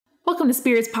welcome to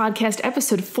Spirits Podcast,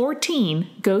 episode 14,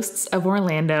 Ghosts of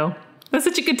Orlando. That's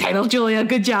such a good title, Julia.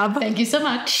 Good job. Thank you so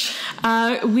much.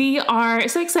 We are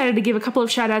so excited to give a couple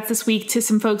of shout outs this week to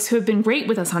some folks who have been great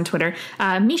with us on Twitter.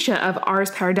 Misha of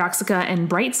Ars Paradoxica and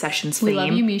Bright Sessions fame. We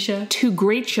love you, Misha. 2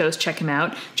 great shows. Check him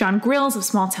out. John Grills of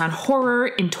Small Town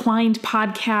Horror, Entwined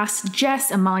Podcasts,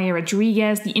 Jess Amalia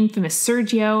Rodriguez, the infamous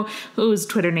Sergio, whose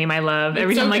Twitter name I love.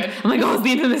 Every time I'm like, oh, it's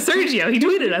the infamous Sergio. He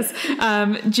tweeted us.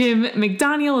 Jim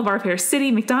McDaniel of Our Fair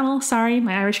City. McDonald, sorry,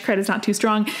 my Irish credit's not too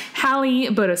strong. Hallie,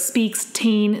 Bodo Speaks,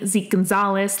 Tane, Zeke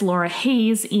Gonzalez, Laura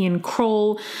Hayes, Ian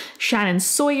Kroll, Shannon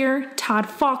Sawyer, Todd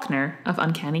Faulkner of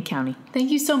Uncanny County. Thank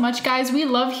you so much, guys. We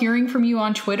love hearing from you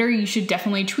on Twitter. You should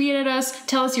definitely tweet at us.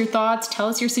 Tell us your thoughts. Tell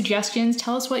us your suggestions.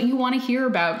 Tell us what you want to hear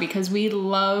about because we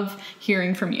love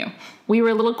hearing from you. We were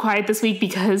a little quiet this week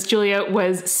because Julia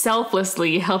was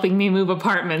selflessly helping me move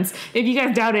apartments. If you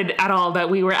guys doubted at all that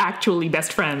we were actually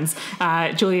best friends,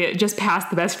 Julia just passed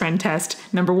the best friend test,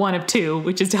 number 1 of 2,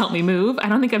 which is to help me move. I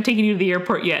don't think I'm taking you to the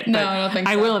airport yet. No, but I don't think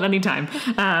so. I will at any time.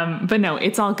 But no,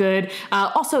 it's all good.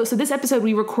 Also, so this episode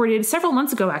we recorded several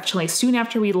months ago, actually, soon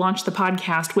after we launched the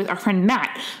podcast with our friend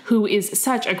Matt, who is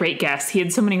such a great guest. He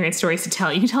had so many great stories to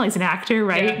tell. You can tell he's an actor,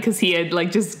 right? Because he had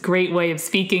like just great way of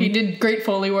speaking. He did great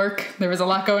Foley work. There was a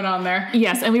lot going on there.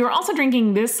 Yes, and we were also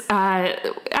drinking this,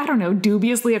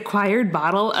 dubiously acquired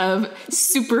bottle of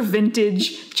super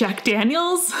vintage Jack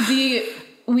Daniels.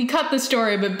 We cut the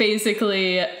story, but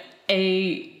basically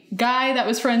a guy that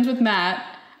was friends with Matt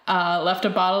left a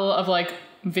bottle of like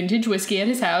vintage whiskey at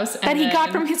his house. That he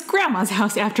got from his grandma's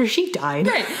house after she died.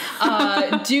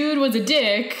 Right. Dude was a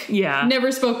dick. Yeah.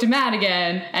 Never spoke to Matt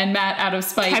again. And Matt, out of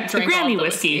spite, kept drank the Granny all the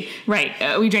whiskey.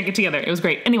 Right. We drank it together. It was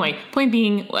great. Anyway, point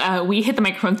being, we hit the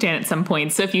microphone stand at some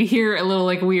point. So if you hear a little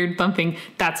like weird thumping,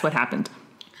 that's what happened.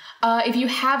 If you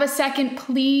have a second,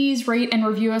 please rate and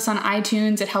review us on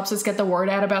iTunes. It helps us get the word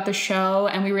out about the show.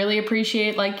 And we really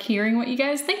appreciate like hearing what you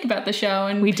guys think about the show.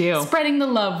 And we do. Spreading the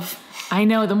love. I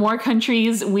know, the more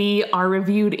countries we are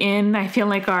reviewed in, I feel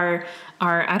like our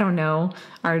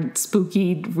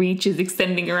spooky reach is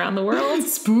extending around the world.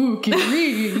 Spooky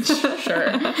reach.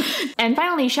 Sure. And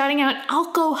finally, shouting out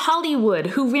Alco Hollywood,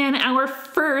 who ran our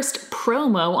first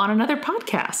promo on another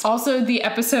podcast. Also, the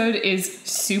episode is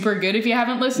super good if you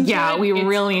haven't listened to it. Yeah, we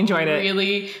really enjoyed it.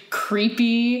 Really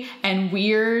creepy and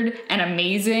weird and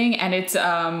amazing. And it's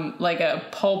like a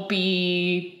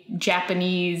pulpy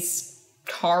Japanese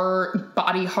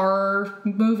body horror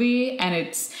movie, and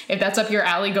if that's up your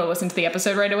alley, go listen to the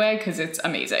episode right away because it's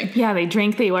amazing. Yeah, they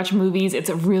drink, they watch movies. It's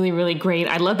really, really great.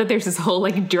 I love that there's this whole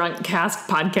like drunk cast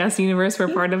podcast universe we're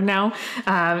part of now.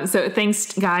 So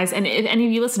thanks, guys. And if any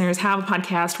of you listeners have a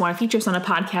podcast, want to feature us on a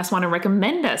podcast, want to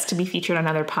recommend us to be featured on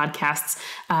other podcasts,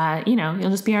 you'll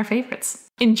just be our favorites.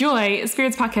 Enjoy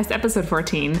Spirits Podcast episode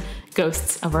 14,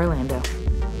 Ghosts of Orlando.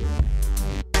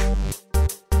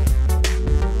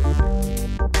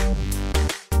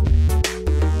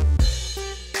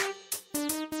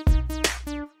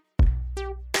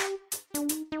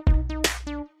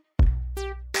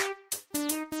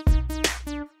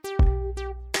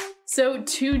 So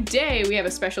today we have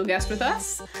a special guest with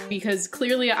us because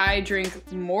clearly I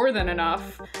drink more than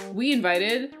enough. We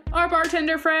invited our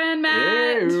bartender friend,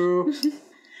 Matt. Ew.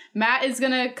 Matt is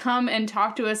going to come and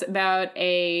talk to us about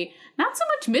a, not so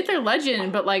much myth or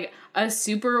legend, but like a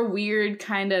super weird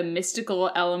kind of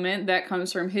mystical element that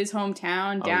comes from his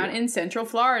hometown down in Central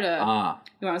Florida.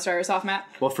 You want to start us off, Matt?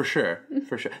 Well, for sure.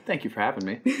 For sure. Thank you for having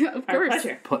me. Of course.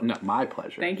 My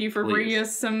pleasure. Thank you for bringing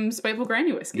us some Spiteful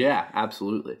Granny whiskey. Yeah,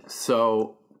 absolutely.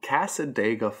 So,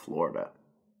 Cassadaga, Florida.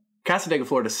 Cassadaga,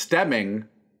 Florida, stemming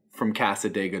from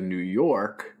Cassadaga, New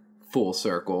York, full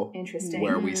circle. Interesting.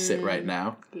 Where we sit right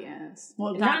now. Yes.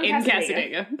 Well, not in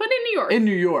Cassadaga, but in New York. In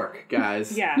New York,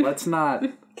 guys. Yeah. Let's not...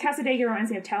 Cassadaga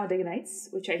reminds me of Talladega Nights,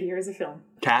 which I hear is a film.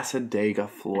 Cassadaga,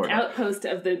 Florida. An outpost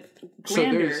of the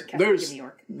grander Cassadaga, New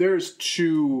York. There's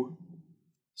 2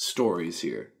 stories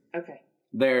here. Okay.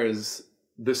 There's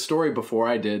the story before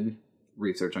I did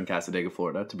research on Cassadaga,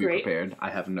 Florida, to be prepared. I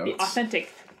have notes. The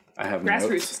authentic. I have grassroots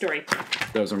notes. Story.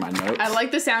 Those are my notes. I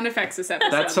like the sound effects this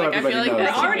episode. That's so everybody knows.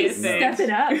 That's already step it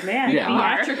up, man. Yeah.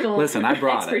 Theatrical Listen, I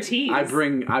brought expertise. it. I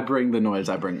bring the noise.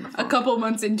 I bring the fun. A couple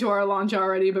months into our launch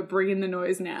already, but bringing the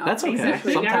noise now. That's okay.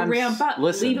 Exactly. You gotta ramp up.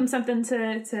 Listen, Leave them something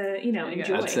to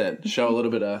enjoy. That's it. Show a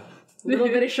little bit of... A little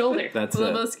bit of shoulder. That's a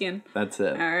little bit of skin. That's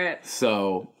it. All right.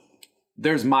 So,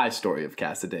 there's my story of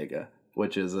Cassadaga,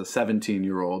 which is a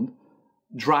 17-year-old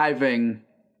driving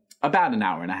about an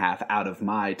hour and a half out of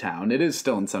my town. It is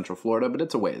still in Central Florida, but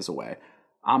it's a ways away.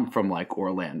 I'm from like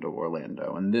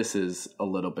Orlando, and this is a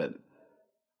little bit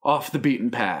off the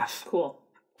beaten path. Cool.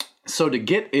 So to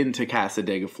get into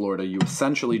Cassadaga, Florida, you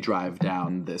essentially drive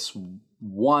down this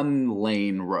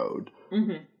one-lane road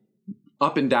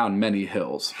up and down many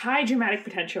hills. High dramatic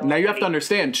potential. Now you have to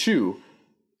understand, too,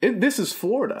 this is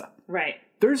Florida. Right.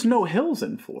 There's no hills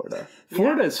in Florida.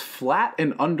 Florida is flat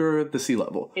and under the sea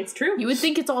level. It's true. You would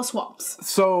think it's all swamps.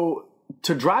 So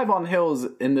to drive on hills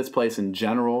in this place in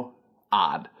general,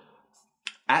 odd.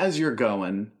 As you're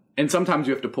going, and sometimes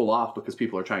you have to pull off because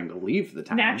people are trying to leave the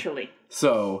town. Naturally.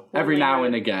 So every now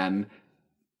and again,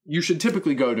 you should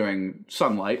typically go during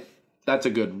sunlight. That's a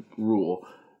good rule.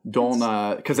 Don't,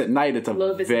 because at night it's a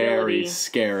very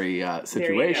scary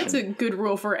situation. That's a good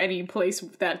rule for any place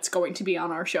that's going to be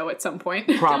on our show at some point.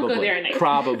 Probably, Don't go there at night.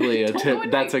 probably a tip.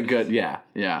 That's a good,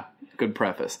 yeah, good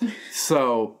preface.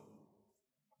 So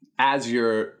as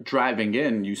you're driving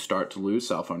in, you start to lose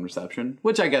cell phone reception,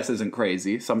 which I guess isn't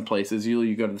crazy. Some places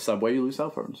you go to the subway, you lose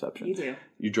cell phone reception. You do.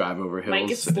 You drive over Might get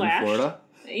hills in splashed. Florida.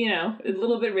 You know, a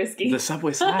little bit risky. The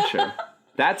subway slasher.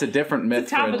 That's a different myth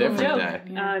for a different day.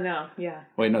 No, yeah.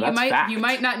 Wait, no, that's fact. You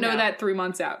might not know that 3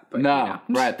 months out. But No,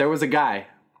 right. There was a guy,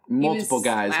 multiple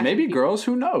guys, slashing maybe people. girls,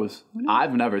 who knows?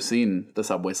 I've never seen the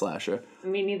subway slasher.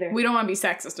 Me neither. We don't want to be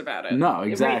sexist about it. No, Right,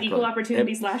 exactly. equal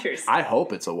opportunity slashers. I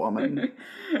hope it's a woman.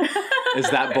 Is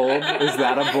that bold? Is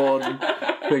that a bold thing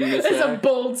to That's say? a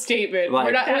bold statement. Like-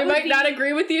 We might not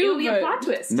agree with It you, would be a but plot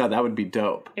twist. No, that would be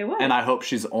dope. It would. And I hope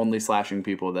she's only slashing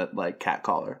people that like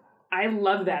catcall her. I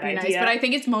love that be idea. nice. But I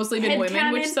think it's mostly been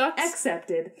women, which Headcanon sucks.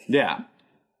 Accepted. Yeah.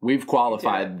 We've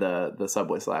qualified the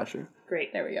subway slasher.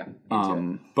 Great. There we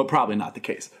go. But probably not the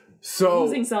case. So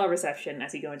Losing cell reception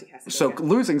as you go into Cassadaga. So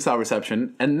losing cell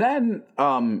reception, and then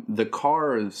the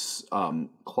car's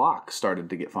clock started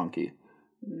to get funky,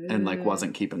 and like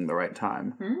wasn't keeping the right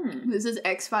time. This is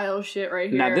X-Files shit right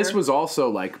here. Now this was also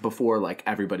like before like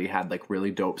everybody had like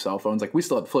really dope cell phones. Like we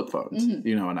still had flip phones,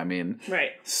 you know what I mean?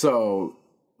 Right. So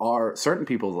certain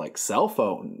people's like cell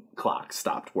phone clocks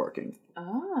stopped working.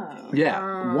 Oh.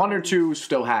 Yeah, one or two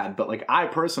still had, but like I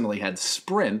personally had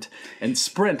Sprint, and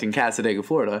Sprint in Cassadaga,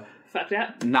 Florida, Fucked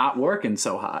up. not working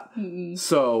so hot.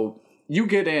 So you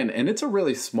get in, and it's a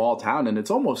really small town, and it's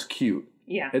almost cute.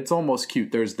 Yeah. It's almost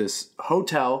cute. There's this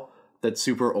hotel that's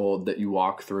super old that you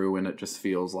walk through, and it just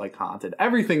feels like haunted.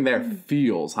 Everything there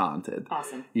feels haunted.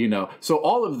 Awesome. You know, so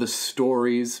all of the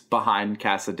stories behind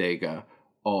Cassadaga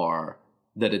are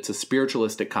that it's a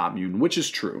spiritualistic commune, which is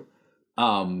true.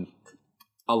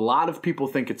 A lot of people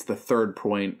think it's the third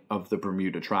point of the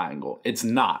Bermuda Triangle. It's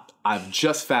not. I've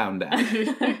just found out.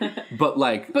 But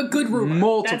good rumor.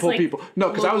 Multiple That's like people. No,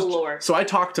 because I was. local lore. So I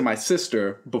talked to my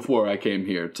sister before I came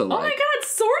here to like. Oh my god,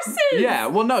 sources! Yeah,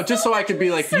 well, no, just so I could be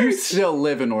like, you still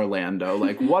live in Orlando.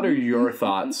 Like, what are your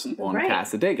thoughts on Right.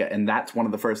 Cassadaga? And that's one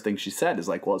of the first things she said is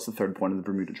like, well, it's the third point of the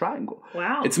Bermuda Triangle.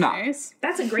 Wow. It's not. Nice.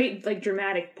 That's a great, like,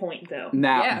 dramatic point, though.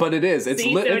 Now, Yeah. but it is. It's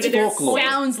See, it's there's folklore.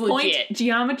 Sounds Point legit.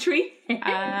 geometry.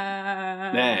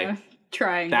 Hey.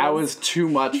 Triangles. That was too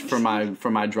much for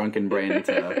my drunken brain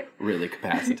to really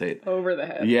capacitate. over the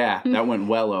head. Yeah, that went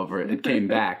well over it. It came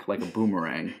back like a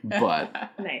boomerang.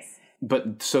 Nice.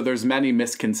 But so there's many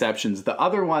misconceptions. The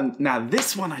other one, now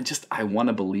this one I want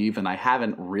to believe, and I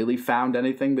haven't really found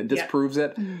anything that disproves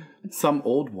it. Some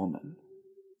old woman,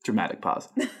 dramatic pause,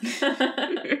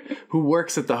 who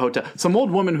works at the hotel. Some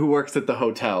old woman who works at the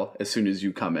hotel as soon as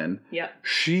you come in. Yep.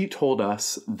 She told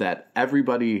us that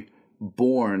everybody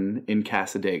born in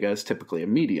Cassadaga is typically a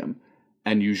medium.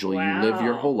 And usually you live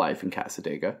your Wow. whole life in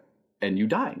Cassadaga and you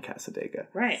die in Cassadaga.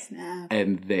 Right.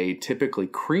 And they typically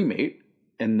cremate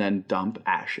and then dump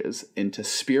ashes into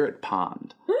Spirit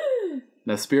Pond.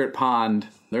 Now, Spirit Pond,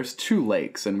 there's 2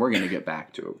 lakes, and we're going to get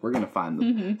back to it. We're going to find the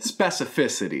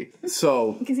specificity.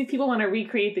 So Because if people want to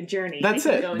recreate the journey, that's they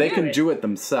can it. go and They can do it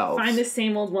themselves. Find the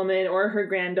same old woman or her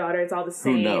granddaughter. It's all the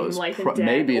same. Who knows? Life and death.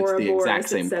 Maybe it's the Ouroboros, exact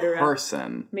same etc..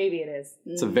 person. Maybe it is.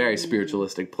 It's a very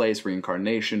spiritualistic place,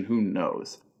 reincarnation, who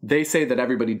knows? They say that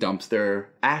everybody dumps their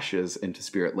ashes into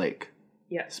Spirit Lake.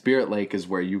 Yep. Spirit Lake is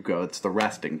where you go. It's the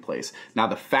resting place. Now,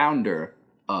 the founder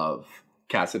of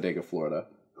Cassadaga, Florida,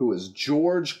 who is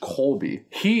George Colby,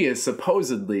 he is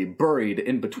supposedly buried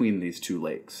in between these 2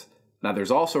 lakes. Now,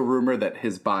 there's also rumor that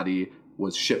his body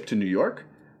was shipped to New York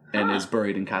and is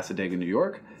buried in Cassadaga, New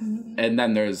York. And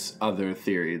then there's other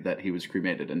theory that he was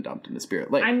cremated and dumped in the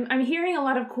Spirit Lake. I'm hearing a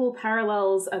lot of cool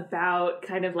parallels about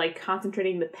kind of like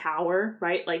concentrating the power,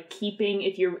 right? Like keeping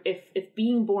if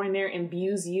being born there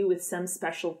imbues you with some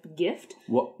special gift,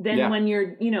 Well, then yeah. when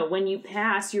when you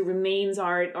pass, your remains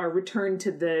are returned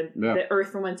to the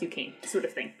earth from whence you came, sort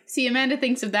of thing. See, Amanda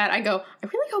thinks of that. I go, I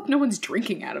really hope no one's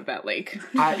drinking out of that lake.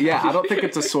 I don't think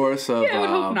it's a source of... I would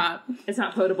hope not. It's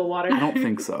not potable water. I don't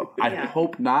think so. so. I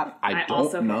hope not. I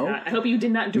also don't know. hope not. I hope you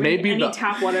did not drink any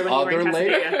tap water when you were in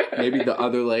Casadega. Maybe the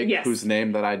other lake, Yes. whose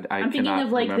name that I'm thinking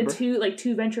of like remember. the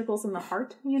two ventricles in the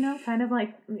heart, kind of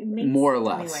like More or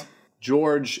less. Anyway.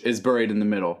 George is buried in the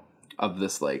middle of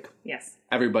this lake. Yes.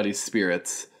 Everybody's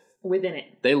spirits, Within it.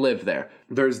 they live there.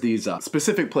 There's these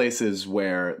specific places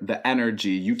where the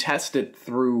energy, you test it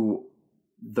through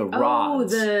the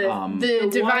rods. The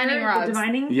divining rods. The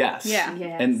divining? Yes. Yeah.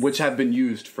 Yes. And which have been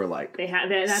used for like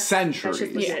that's centuries.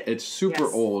 That's just legit. It's super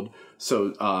Yes. old.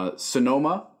 So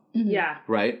Sonoma, Yeah.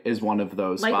 right, is one of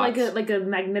those spots. Like a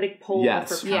magnetic pole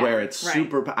Yes, for power. where it's Right.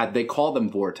 super. They call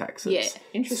them vortexes. Yeah,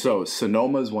 interesting. So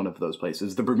Sonoma is one of those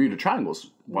places. The Bermuda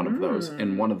Triangle's one of those,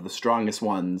 and one of the strongest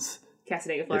ones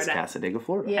Casadega, is Florida. Casadega,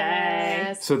 Florida.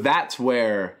 Yes. So that's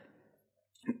where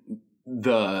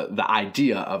the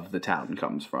idea of the town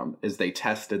comes from. Is they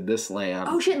tested this land.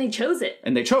 Oh shit! And they chose it.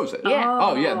 And they chose it. Yeah.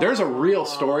 Oh, yeah. There's a real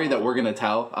story that we're going to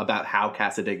tell about how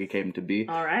Casadega came to be.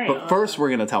 All right. But first, we're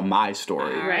going to tell my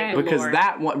story. All right. Because Lore.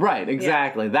 that one, right,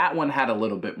 exactly. That one had a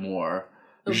little bit more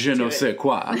je ne sais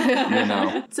quoi,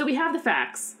 So we have the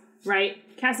facts, right?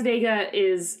 Casadega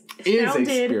is Is a founded.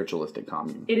 spiritualistic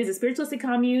commune. It is a spiritualistic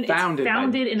commune. Founded it's by-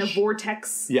 founded in a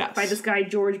vortex. Yes. By this guy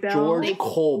George Bell. George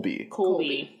Colby.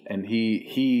 Colby And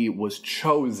he was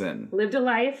chosen, lived a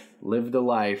life lived a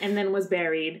life and then was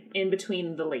buried in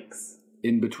between the lakes.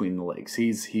 in between the lakes.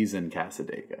 He's in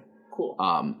Casadega. Cool.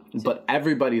 But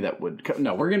everybody that would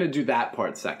no, we're gonna do that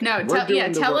part second. No, We're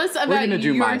doing tell us we're about gonna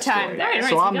do your my time story. there. All right,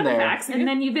 So you I'm got the there. facts, and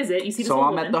then you visit. You see this So old I'm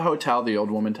woman. at the hotel. The old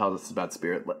woman tells us about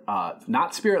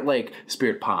not Spirit Lake,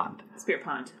 Spirit Pond. Spirit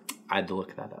Pond. I had to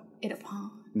look that up. In a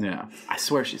pond. Yeah, I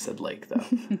swear she said lake though.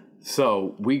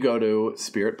 So we go to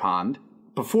Spirit Pond.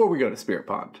 Before we go to Spirit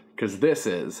Pond, because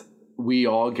we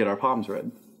all get our palms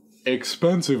read.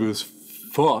 Expensive as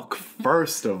fuck.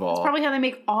 First of all, Probably how they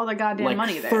make all their goddamn like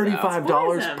money there. $35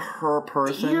 Tourism. per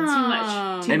person. Too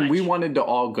much. Too And much. we wanted to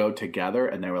all go together,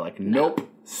 and they were like, "Nope,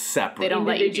 separate." They don't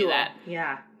let you do Individual. that.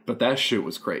 Yeah. But that shit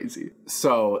was crazy.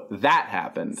 So that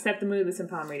happened. Set the mood with some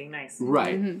palm reading. Nice.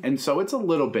 Right. And so it's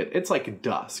it's like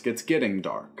dusk. It's getting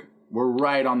dark. We're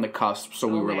right on the cusp. So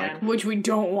we were man. like, Which we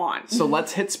don't want. so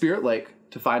let's hit Spirit Lake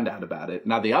to find out about it.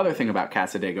 Now, the other thing about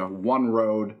Casadega, one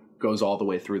road goes all the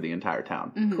way through the entire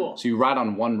town. Cool. So you ride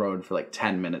on one road for like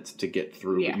 10 minutes to get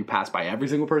through. Yeah. You pass by every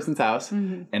single person's house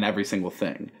and every single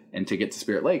thing. And to get to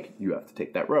Spirit Lake, you have to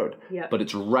take that road. Yep. But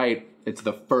it's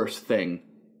the first thing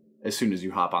as soon as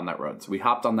you hop on that road. So we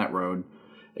hopped on that road,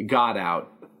 got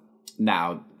out.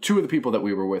 Now, two of the people that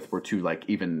we were with were too like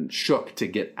even shook to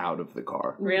get out of the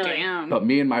car. Really? Damn. But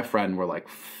me and my friend were like,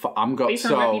 I'm going. Based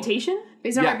on reputation?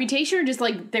 Based on yeah. reputation, or just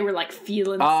like they were like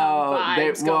feeling some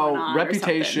vibes going on.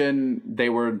 reputation. They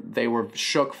were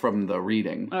shook from the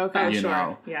reading. Okay. you Sure.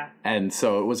 know. Yeah. And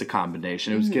so it was a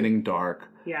combination. It was getting dark.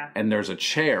 Yeah. And there's a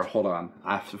chair. Hold on,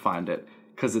 I have to find it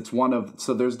because it's one of.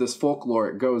 So there's this folklore.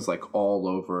 It goes like all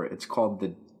over. It's called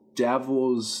the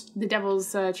Devil's The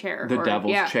Devil's Chair. the or-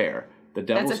 Devil's yeah. Chair. The a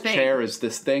Devil's thing. Chair is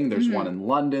this thing. There's one in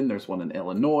London. There's one in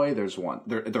Illinois. There's one.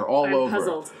 They're all I'm over.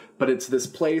 puzzled. But it's this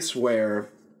place where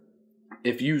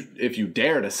if you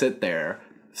dare to sit there,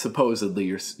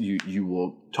 supposedly you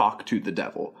will talk to the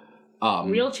devil.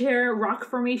 Wheelchair, rock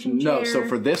formation chair. No, so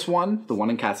for this one, the one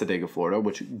in Casadega, Florida,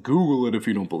 which Google it if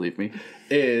you don't believe me,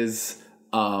 is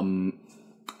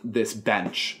this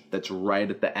bench that's right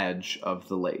at the edge of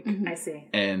the lake. I see.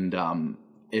 And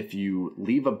if you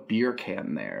leave a beer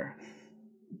can there,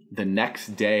 the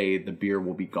next day the beer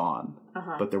will be gone,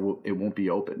 but it won't be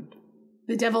opened.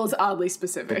 The Devil is oddly The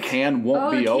specific. can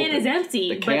won't be the opened. can is empty.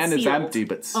 The can but is sealed. empty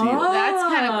but sealed. That's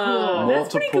kind of cool.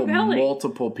 That's pretty compelling.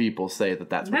 Multiple people say that's what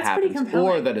That's pretty happens, compelling.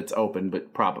 or that it's open,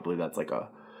 but probably that's like a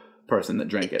person that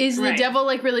drank it. Is the Right. Devil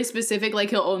like really specific? Like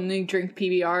he'll only drink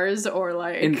PBRs, or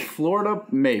like In Florida,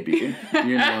 maybe.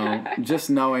 Just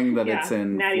knowing that it's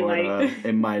in Natty Florida, Light.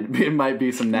 it might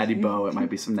be some Natty Bo, it might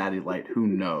be some Natty Light. Who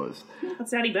knows?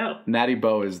 What's Natty Bo? Natty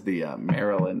Bo is the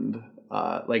Maryland,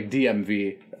 like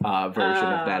DMV version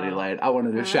of Natty Light. I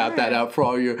wanted to shout that out for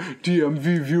all your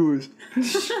DMV viewers,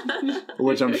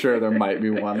 which I'm sure there might be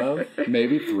one of,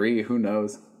 maybe 3. Who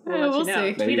knows? we'll know.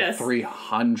 see. Tweet Maybe us.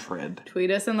 300.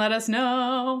 Tweet us and let us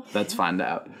know. Let's find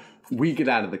out. We get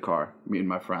out of the car, me and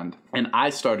my friend, and I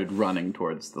started running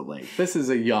towards the lake. This is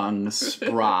a young,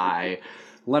 spry,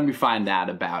 let me find out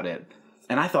about it.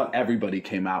 And I thought everybody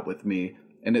came out with me.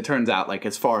 And it turns out, like,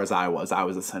 as far as I was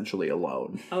essentially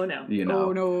alone. Oh no. You know?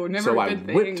 Oh, no, never So a I good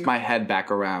thing. whipped my head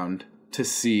back around to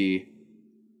see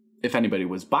if anybody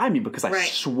was by me because I Right.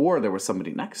 swore there was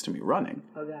somebody next to me running.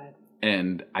 Oh god.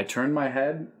 And I turned my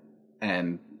head,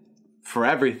 and for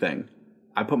everything,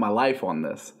 I put my life on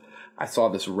this. I saw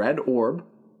this red orb,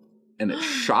 and it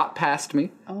shot past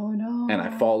me. Oh no. And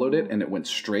I followed it, and it went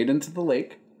straight into the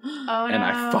lake. Oh And no.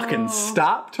 I fucking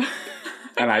stopped,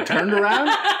 and I turned around,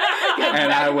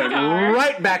 and I went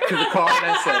right back to the car, and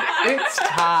I said, it's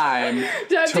time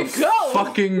to go.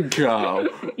 fucking go.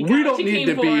 We don't need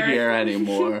to be here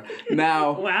anymore.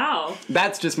 Now, Wow.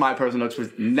 that's just my personal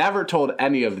experience. Never told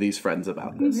any of these friends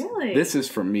about this. Really? This is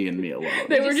for me and me alone.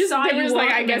 They were saw you like,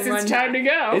 walk I and guess then it's run time to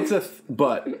go. It's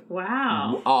but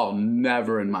Wow. I'll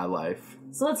never in my life.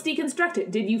 So let's deconstruct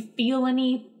it. Did you feel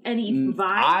any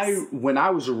vibes? When I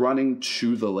was running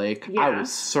to the lake, I Yeah.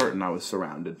 was certain I was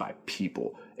surrounded by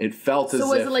people. It felt as So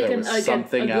was if it like there an was like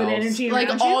something a good else. energy like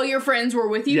around all you? your friends were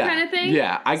with you Yeah, kind of thing?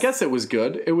 yeah. I guess it was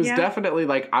good. It was Yeah. definitely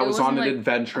like I was on wasn't an like-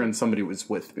 adventure and somebody was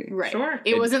with me. Right. Sure.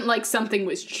 It wasn't like something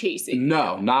was chasing.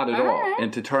 No, not at all. Alright.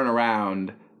 And to turn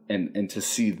around and to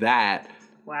see that,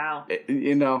 Wow.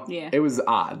 Yeah. it was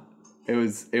odd. It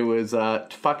was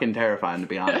fucking terrifying, to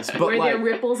be honest. But Were like, there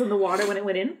ripples in the water when it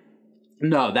went in?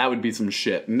 no, that would be some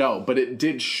shit. No, but it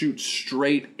did shoot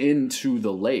straight into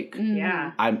the lake.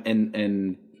 Yeah.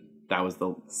 And that was the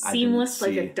I didn't Seamless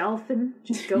like see a dolphin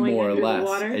just going more or under less. the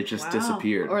water. It just Wow.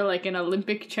 disappeared. Or like an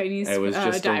Olympic Chinese It was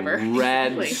just diver. a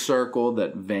red Really? circle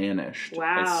that vanished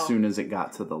Wow. as soon as it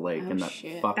got to the lake, and that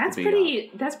shit. fucked That's me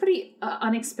pretty. That's pretty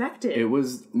unexpected. up. It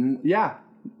was, yeah,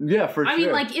 for sure. I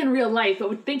mean, like in real life,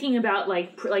 but thinking about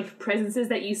like presences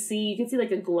that you see, you can see like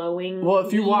a glowing. well,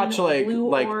 if you green, watch blue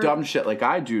like orb. dumb shit like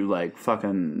I do, like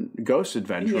fucking Ghost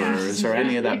Adventurers or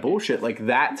any of that bullshit, like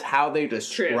that's how they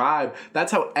describe.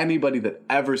 That's how anybody that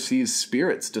ever sees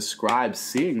spirits describes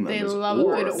seeing them. They as love a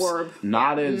good orbs. orb.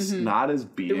 Not as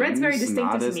beings. The red's very distinctive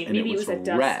not to as, me. and Maybe it was at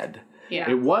dusk. red. Yeah.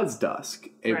 It was dusk.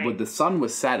 Right. The sun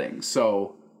was setting,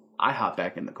 so I hop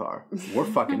back in the car. We're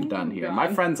fucking done here. My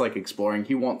friend's like exploring.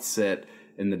 He won't sit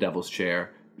in the devil's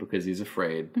chair because he's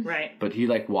afraid. Right. But he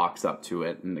like walks up to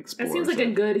it and explores. That seems like it.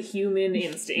 a good human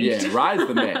instinct. Yeah, Rye's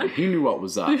the man. He knew what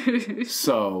was up.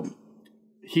 So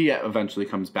he eventually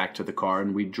comes back to the car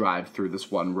and we drive through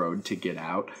this one road to get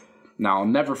out. Now, I'll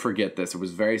never forget this. It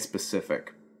was very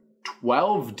specific.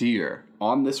 12 deer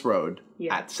on this road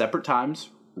at separate times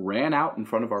ran out in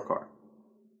front of our car.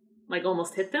 Like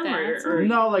almost hit them, That's or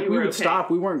No, like you we were would okay?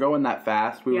 stop. We weren't going that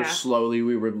fast. We were Yeah. slowly.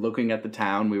 We were looking at the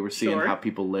town. We were seeing Sure. how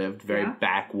people lived. Very Yeah.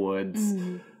 backwoods,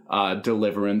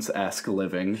 Deliverance-esque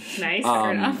living. Nice.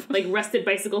 Um, enough. Like rusted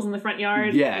bicycles in the front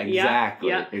yard. Yeah, exactly.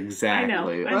 Yeah.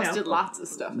 Exactly. I know. Rusted lots of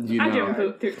stuff. You I've know,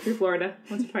 driven through Florida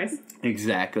once or twice.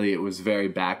 exactly. It was very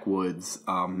backwoods.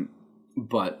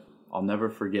 But I'll never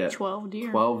forget 12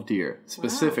 deer. 12 deer.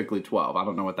 Specifically 12. I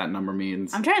don't know what that number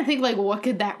means. I'm trying to think, like, what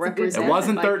could that represent? It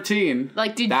wasn't like, 13.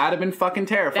 like, did- that'd have been fucking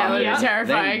terrifying. That would have been Thank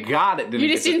terrifying. God it didn't. You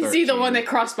just get to didn't see the 13. one that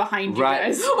crossed behind you Right.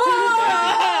 guys.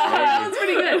 That was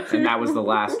pretty good. And that was the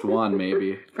last one,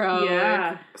 maybe. Probably.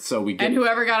 Yeah. So we get. And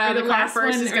whoever got out Or of the car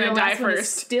first one- is or going to the die last one is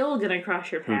first. still gonna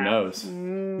cross your path. Who knows?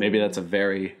 Maybe that's a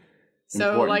very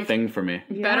So, important like, thing for me.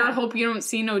 Yeah. better hope you don't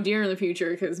see no deer in the future,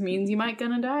 because means you might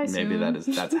gonna die soon. Maybe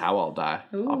that's how I'll die.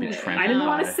 I'll be trampled I didn't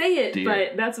want by to say it, deer.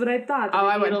 but that's what I thought. Oh,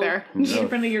 I went It'll there. be in knows?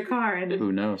 front of your car and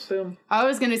Who knows? boom. I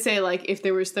was going to say, like, if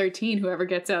there was 13, whoever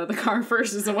gets out of the car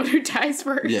first is the one who dies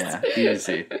first. Yeah,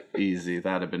 easy.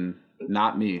 That'd have been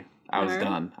not me. I was Alright.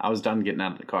 done. I was done getting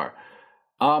out of the car.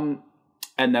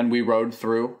 And then we rode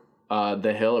through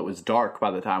the hill. It was dark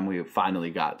by the time we finally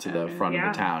got to the front of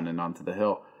Yeah. the town and onto the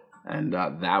hill, and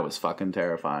that was fucking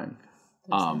terrifying.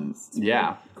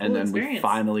 Yeah, and then we experience.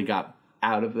 finally got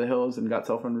out of the hills and got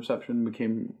cell phone reception and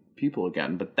became people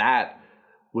again. But that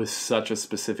was such a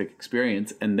specific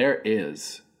experience, and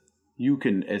you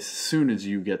can, as soon as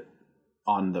you get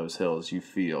on those hills, you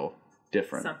feel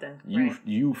different. Something, You right.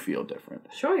 you feel different.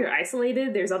 Sure, you're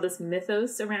isolated. There's all this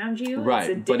mythos around you.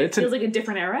 Right, but it feels like a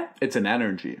different era. It's an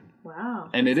energy. Wow.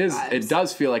 And it Vibes.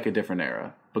 does feel like a different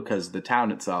era because the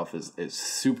town itself is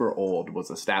super old,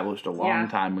 was established a long Yeah.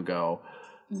 time ago.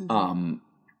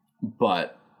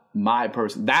 But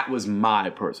that was my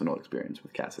personal experience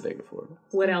with Casadega, Florida.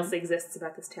 What else exists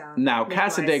about this town? Now,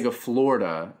 myth-wise? Casadega,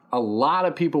 Florida, a lot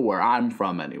of people where I'm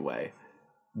from anyway,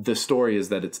 the story is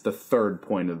that it's the third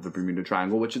point of the Bermuda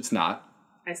Triangle, which it's not.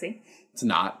 I see. It's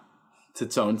not. It's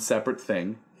its own separate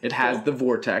thing. It has the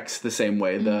vortex the same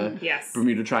way the Yes.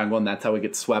 Bermuda Triangle, and that's how it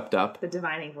gets swept up. The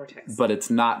divining vortex. But it's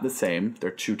not the same.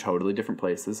 They're two totally different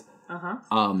places. Uh-huh.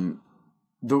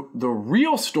 The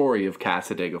real story of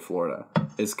Casadega, Florida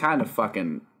is kind of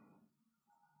fucking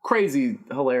crazy,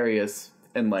 hilarious,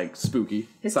 and like spooky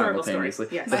Historical story, simultaneously.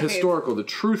 yes. The My historical, the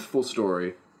truthful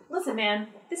story. Listen, man,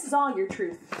 this is all your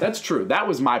truth. That's true. That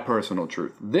was my personal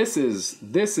truth. This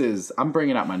is I'm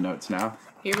bringing out my notes now.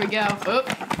 Here we go. Oh,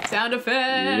 Sound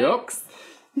effects.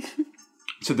 Yep.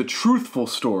 So the truthful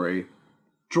story,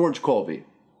 George Colby,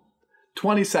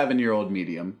 27-year-old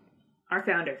medium, Our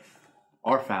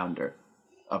founder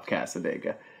of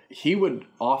Cassadaga. He would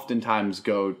oftentimes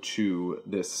go to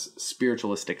this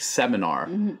spiritualistic seminar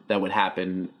that would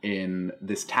happen in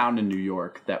this town in New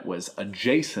York that was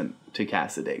adjacent to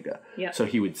Cassadaga. Yep. So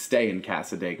he would stay in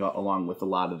Cassadaga along with a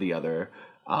lot of the other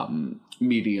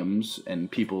mediums and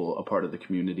people a part of the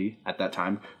community at that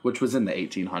time, which was in the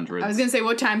 1800s. I was going to say,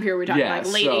 what time period are we talking? Yeah, Like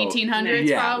late so- 1800s,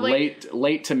 yeah, probably?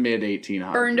 late to mid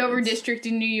 1800s. Burned over district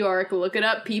in New York. Look it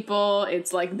up, people.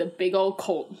 It's like the big old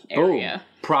cult area. Boom.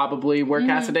 Probably where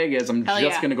Cassadaga is. I'm Hell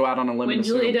just yeah. going to go out on a limb When and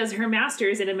Julia assume. does her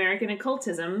master's in American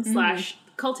occultism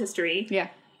 / cult history, Yeah.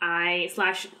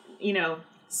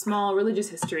 small religious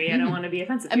history. I don't want to be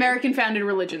offensive. American founded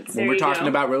religions. When There we're you talking go.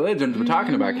 about religion, we're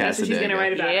talking about Cassadaga. That's what she's going to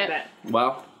write about. Yeah. I bet.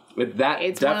 Well, with that,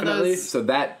 It's one of definitely. those- So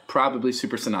that probably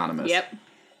super synonymous. Yep.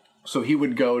 So he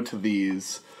would go to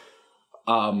these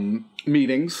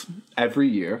meetings every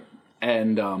year,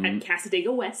 and At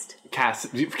Cassadaga West.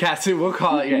 we'll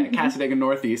call it Cassadaga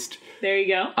Northeast. There you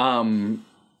go.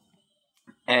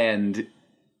 And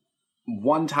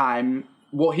one time,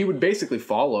 well, he would basically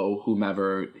follow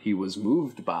whomever he was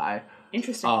moved by.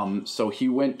 Interesting. So he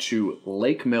went to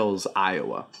Lake Mills,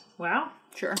 Iowa. Wow.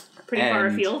 Sure. Pretty far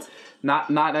And- afield.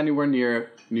 Not anywhere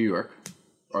near New York,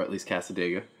 or at least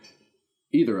Cassadaga.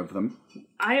 Either of them.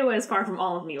 Iowa is far from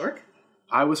all of New York.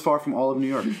 I was far from all of New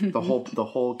York. The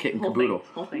whole kit and caboodle.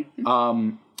 Whole thing.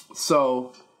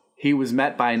 So he was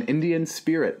met by an Indian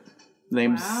spirit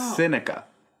named Wow. Seneca.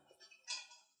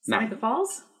 Seneca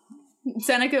Falls?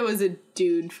 Seneca was a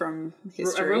dude from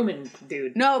history. A Roman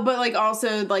dude. No, but like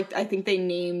also like I think they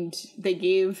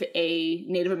gave a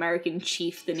Native American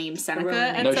chief the name Seneca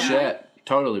Roman. at No some shit. point.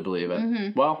 Totally believe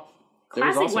it. Well, there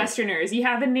was Classic also Westerners. You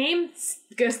have a name?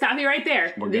 Go stop me right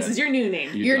there. This good. is your new name.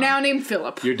 You're done. now named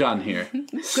Philip. You're done here.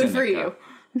 Good for you.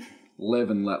 Live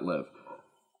and let live.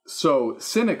 So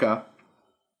Seneca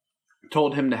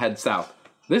told him to head south.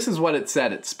 This is what it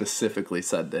said. It specifically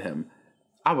said to him.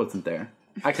 I wasn't there.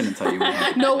 I couldn't tell you what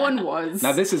happened. No one was.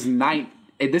 Now this is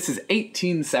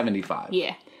 1875.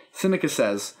 Yeah. Seneca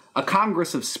says, a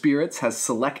Congress of Spirits has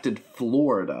selected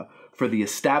Florida for the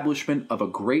establishment of a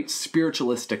great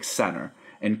spiritualistic center,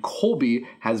 and Colby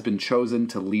has been chosen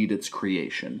to lead its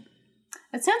creation.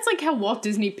 That sounds like how Walt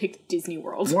Disney picked Disney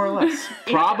World. More or less.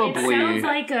 Probably. It sounds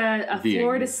like a the-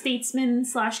 Florida statesman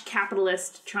 /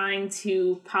 capitalist trying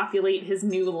to populate his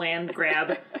new land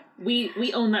grab.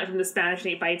 We own that from the Spanish by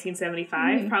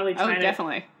 1875. Probably trying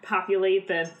definitely. to populate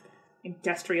the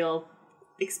industrial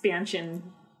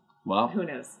expansion. Well, Who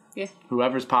knows? Yeah.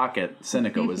 whoever's pocket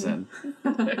Seneca was in.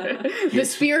 The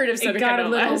spirit of Seneca. It got no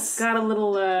less. a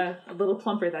little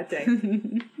plumper that day.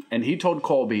 And he told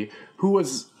Colby, who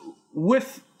was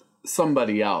with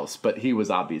somebody else, but he was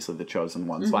obviously the chosen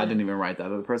one. So I didn't even write that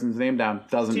other person's name down.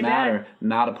 Doesn't Too matter. bad.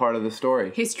 Not a part of the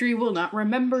story. History will not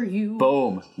remember you.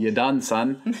 Boom. You done,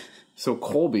 son. So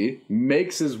Colby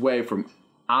makes his way from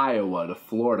Iowa to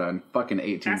Florida in fucking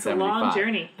 1875. That's a long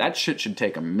journey. That shit should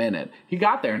take a minute. He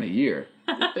got there in a year.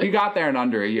 He got there in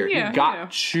under a year. Yeah, he got yeah.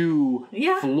 to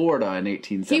Yeah. Florida in He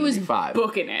was 1875.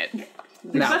 booking it.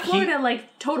 Now, But Florida,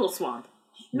 like, total swamp.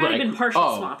 Not Right. even partial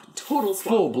Oh. swamp. Total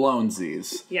swamp. full blown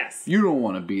Z's. Yes. You don't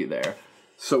want to be there.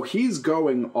 So he's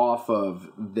going off of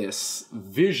this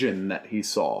vision that he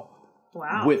saw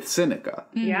Wow. with Seneca,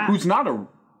 Yeah. who's not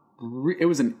it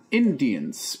was an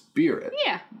Indian spirit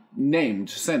Yeah.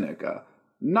 named Seneca,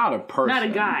 not a person, Not a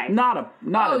guy. not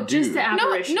a dude. just the No,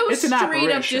 apparition. no, It's an straight up,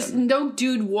 apparition. just no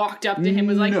dude walked up to him and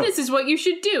was like, No. "This is what you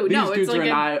should do." These No, it's dudes like are in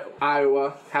a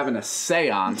Iowa having a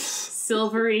seance,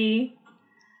 Silvery,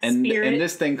 and Spirit.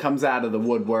 this thing comes out of the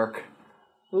woodwork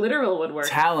literal woodwork.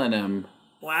 telling him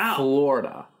Wow.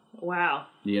 Florida. Wow.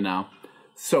 You know,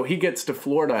 so he gets to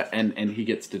Florida and he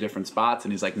gets to different spots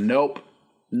and he's like, nope,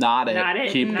 not it. Not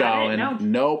it, Keep not going. it, no.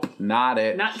 Nope, not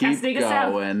it. Not Keep Cassadaga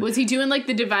South. going. Was he doing like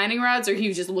the divining rods, or he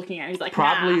was just looking at it? He's like,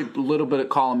 Probably nah. a little bit of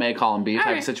column A, column B type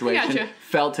Alright, situation. gotcha.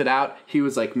 Felt it out. He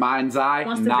was like, mind's eye,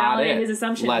 Wants to not validate it. his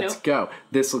assumption. Let's Nope. go.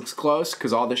 This looks close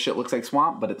because all this shit looks like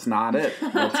swamp, but it's not it.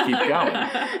 Let's keep going.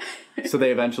 So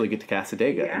they eventually get to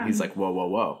Cassadaga Yeah. and he's like, whoa, whoa,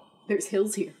 whoa. There's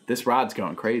hills here, This rod's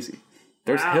going crazy.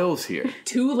 There's Wow. hills here.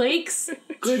 2 lakes.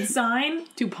 Good sign.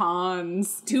 2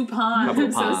 ponds. 2 ponds. Couple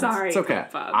I'm so ponds. sorry. It's okay.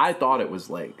 Ponds. I thought it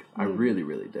was lake. I really,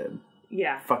 really did.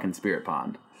 Yeah. Fucking Spirit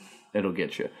Pond. It'll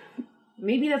get you.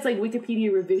 Maybe that's like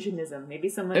Wikipedia revisionism. Maybe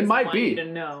someone It doesn't might want be. you to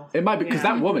know. It might be because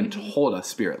that woman told us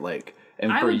Spirit Lake,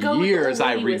 and I for would go with the years old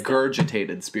I lady wisdom.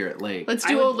 regurgitated Spirit Lake. Let's I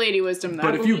do would- old lady wisdom though.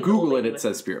 but if you believe Google old it, lady it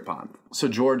says Spirit Pond. So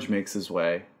George makes his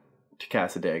way to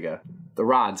Cassadaga. The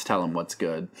rods tell him what's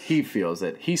good. He feels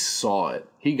it. He saw it.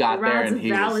 He got there and he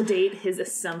validate his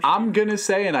assumption. I'm going to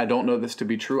say, and I don't know this to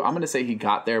be true, I'm going to say he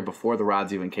got there before the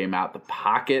rods even came out. The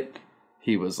pocket,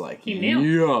 he was like, he knew.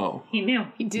 Yo. He knew.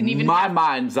 He didn't even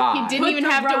mind's eye. He didn't even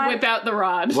have to whip out the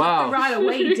rod. Wow. Put the rod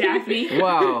away, Daphne.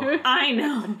 Wow. I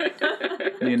know.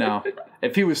 You know,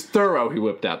 if he was thorough, he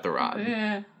whipped out the rod.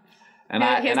 Yeah. And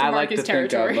I like to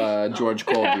think of George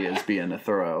Colby as being a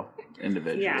thorough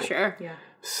individual. Yeah, sure. Yeah.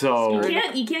 So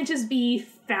you can't just be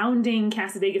founding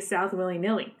Cassadaga South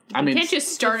willy-nilly. I mean, you can't just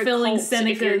start fulfilling a cult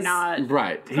if you're Seneca's not.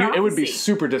 Right. It would be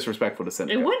super disrespectful to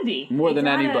Seneca. It would be. More than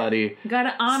anybody. You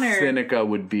gotta honor Seneca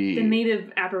would be the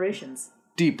native apparitions.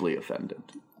 deeply offended.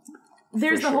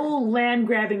 There's the whole land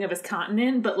grabbing of his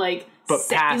continent, but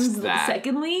past that,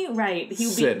 secondly, right, he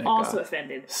would be Seneca. also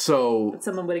offended. So That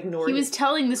someone would ignore He was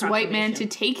telling this white man proclamation.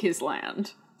 to take his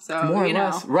land. So, more or you know.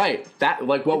 less, right? That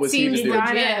what was he to seems do?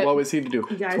 legit. What was he to do?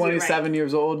 You guys are 27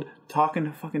 years old, talking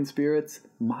to fucking spirits.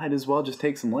 Might as well just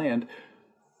take some land.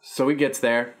 So he gets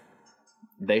there.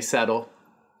 They settle.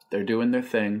 They're doing their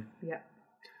thing. Yeah.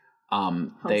 They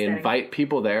Homesteading. invite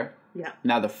people there. Yeah.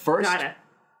 Now the first Gotta.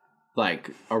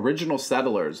 original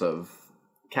settlers of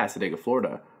Cassadaga,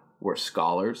 Florida were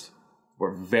scholars,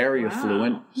 were very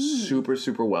affluent, super,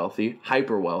 super wealthy,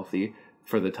 hyper wealthy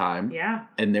for the time. Yeah.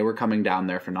 And they were coming down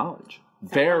there for knowledge.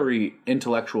 Very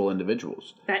intellectual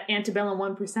individuals. That antebellum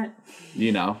 1%.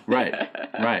 You know, right,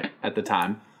 right, at the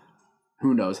time.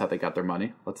 Who knows how they got their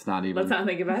money? Let's not think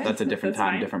about it. That's a different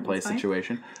time, different place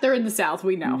situation. They're in the South,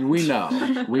 we know. We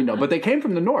know. But they came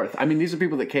from the North. I mean, these are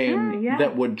people that came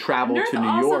that would travel to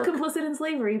New York. Also complicit in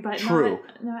slavery, but True.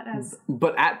 not as...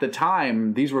 But at the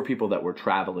time, these were people that were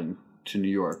traveling to New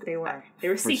York. They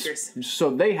were seekers. So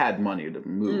they had money to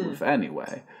move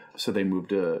anyway. So they moved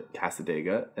to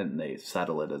Cassadaga and they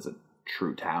settle it as a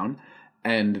true town.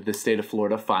 And the state of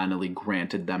Florida finally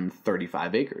granted them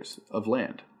 35 acres of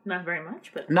land. Not very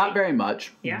much, but... Not very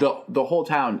much. Yeah. The whole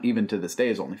town, even to this day,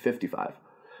 is only 55.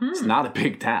 It's not a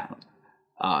big town.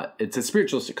 It's a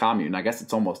spiritualistic commune. I guess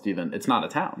it's almost even... It's not a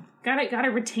town.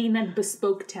 Gotta retain that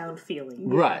bespoke town feeling.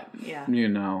 Right. Yeah. You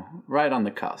know, right on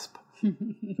the cusp.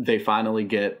 They finally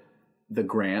get the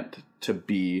grant to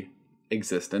be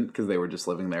existent because they were just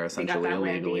living there essentially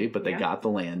illegally, but they got the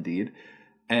land deed.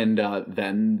 And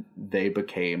then they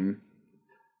became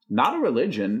not a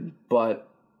religion, but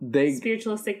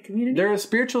spiritualistic community. They're a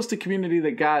spiritualistic community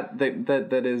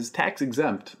that is tax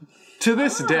exempt to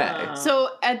this day. So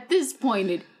at this point,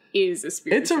 it is a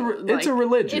spiritual. It's a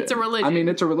religion. It's a religion. I mean,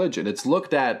 it's a religion. It's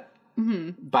looked at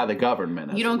by the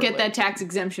government. You don't get that tax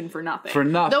exemption for nothing. For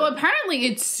nothing. Though apparently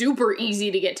it's super easy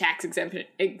to get tax exemption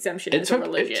as a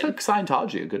religion. It took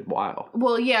Scientology a good while.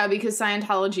 Well, yeah, because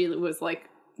Scientology was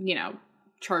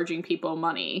charging people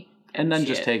money. And then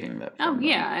just taking that. Oh,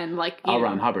 yeah. And L.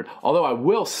 Ron Hubbard. Although I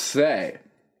will say,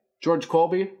 George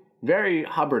Colby, very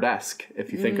Hubbard-esque,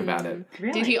 if you think about it.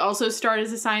 Really? Did he also start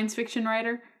as a science fiction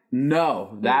writer?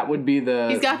 No, that would be the...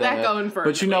 He's got that going for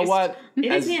him. But you know what?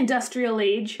 It is the industrial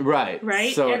age. Right.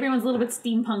 Right? So, everyone's a little bit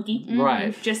steampunky.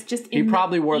 Right. Just he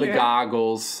probably wore the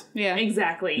goggles. Yeah.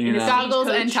 Exactly. You know? Goggles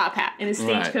and top hat. In a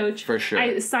stagecoach. Right, for sure.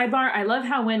 Sidebar, I love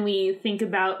how when we think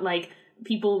about,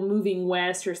 people moving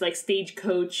west or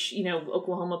stagecoach,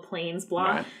 Oklahoma Plains, blah.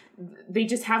 Right. They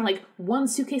just have one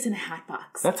suitcase and a hat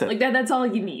box. That's it. That's all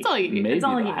you need. That's all you need. Maybe That's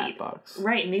all the you hat need. box.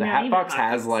 Right. Maybe the not hat even box a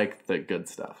hot has box. the good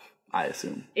stuff, I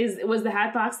assume. Was the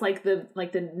hat box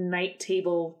the night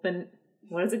table?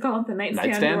 What is it called? The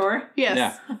nightstand drawer.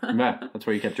 Yes. Yeah. That's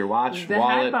where you kept your watch, The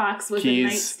wallet, hat box was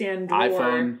keys, the nightstand drawer.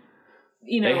 iPhone.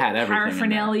 They had everything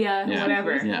paraphernalia, in there. Yeah.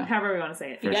 whatever. Yeah. However we want to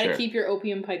say it. You For gotta sure. keep your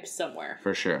opium pipe somewhere.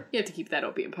 For sure. You have to keep that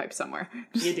opium pipe somewhere.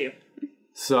 You do.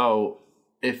 So,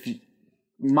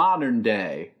 modern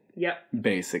day, Yep.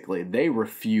 basically, they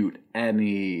refute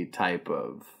any type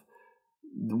of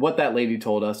what that lady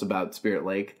told us about Spirit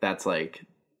Lake. That's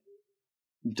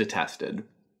detested.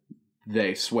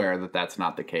 They swear that that's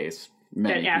not the case.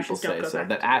 Many people say so.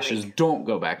 That ashes don't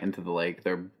go back into the lake.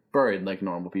 They're buried like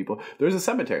normal people. There's a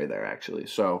cemetery there, actually.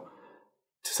 So,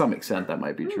 to some extent, that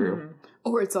might be true.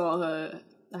 Or it's all a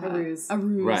ruse. A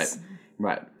ruse.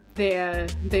 Right.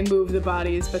 They move the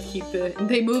bodies, but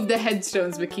they move the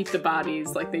headstones, but keep the bodies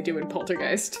like they do in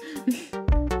Poltergeist.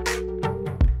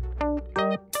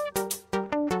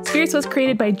 Spirits was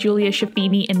created by Julia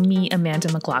Shafini and me,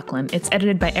 Amanda McLaughlin. It's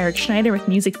edited by Eric Schneider with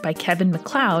music by Kevin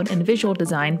MacLeod and visual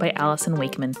design by Allison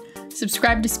Wakeman.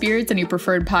 Subscribe to Spirits on your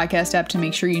preferred podcast app to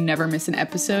make sure you never miss an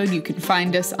episode. You can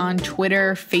find us on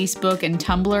Twitter, Facebook, and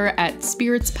Tumblr at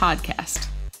Spirits Podcast.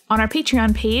 On our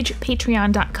Patreon page,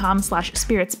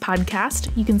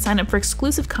 patreon.com/spiritspodcast, you can sign up for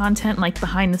exclusive content like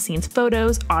behind-the-scenes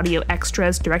photos, audio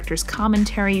extras, director's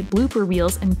commentary, blooper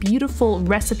reels, and beautiful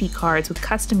recipe cards with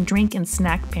custom drink and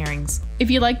snack pairings.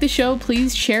 If you like the show,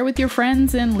 please share with your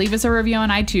friends and leave us a review on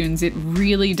iTunes. It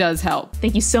really does help.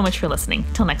 Thank you so much for listening.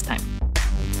 Till next time.